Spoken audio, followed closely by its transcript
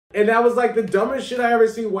And that was like the dumbest shit I ever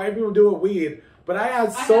seen white people do with weed. But I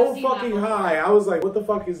got so fucking high. I was like, what the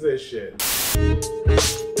fuck is this shit?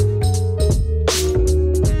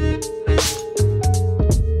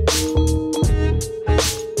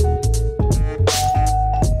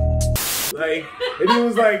 Like, and he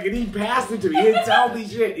was like, and he passed it to me. He didn't tell me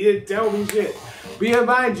shit. He didn't tell me shit. But yeah,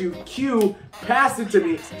 mind you, Q passed it to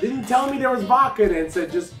me. Didn't tell me there was vodka in it and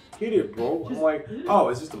said, just hit it, bro. I'm like, oh,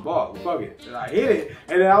 it's just a ball. Fuck it. And I hit it.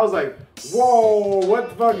 And then I was like, whoa, what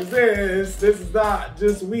the fuck is this? This is not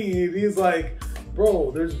just weed. He's like,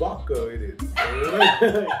 bro, there's vodka in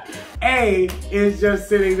it. A is just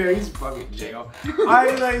sitting there. He's fucking jail.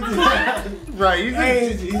 I like,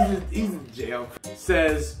 right? He's in jail.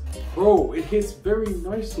 Says, bro, it hits very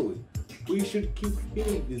nicely. We should keep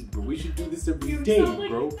hitting this, bro. We should do this every day,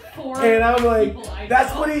 bro. And I'm like,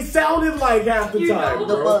 that's what he sounded like half the time,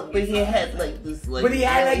 bro. But he had like this, like. But he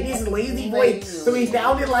had like this lazy voice, so he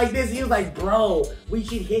sounded like this. He was like, bro, we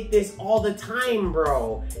should hit this all the time,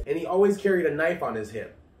 bro. And he always carried a knife on his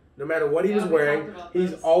hip. No matter what he was wearing,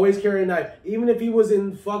 he's always carrying a knife. Even if he was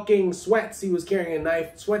in fucking sweats, he was carrying a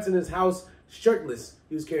knife. Sweats in his house, shirtless,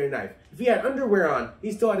 he was carrying a knife. If he had underwear on,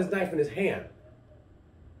 he still had his knife in his hand.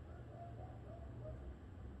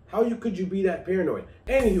 How could you be that paranoid?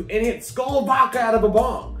 Anywho, and hit Skol vodka out of a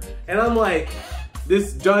bong. And I'm like,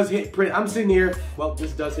 this does hit pretty, I'm sitting here, well,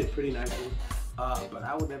 this does hit pretty nicely. But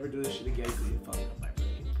I would never do this shit again because it fucked up my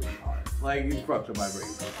brain pretty hard. Like, it fucked up my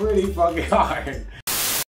brain pretty fucking hard.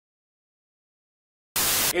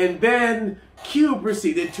 And then Q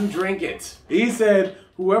proceeded to drink it. He said,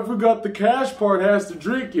 whoever got the cash part has to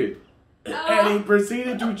drink it. And he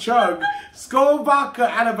proceeded to chug Skol vodka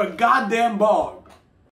out of a goddamn bong.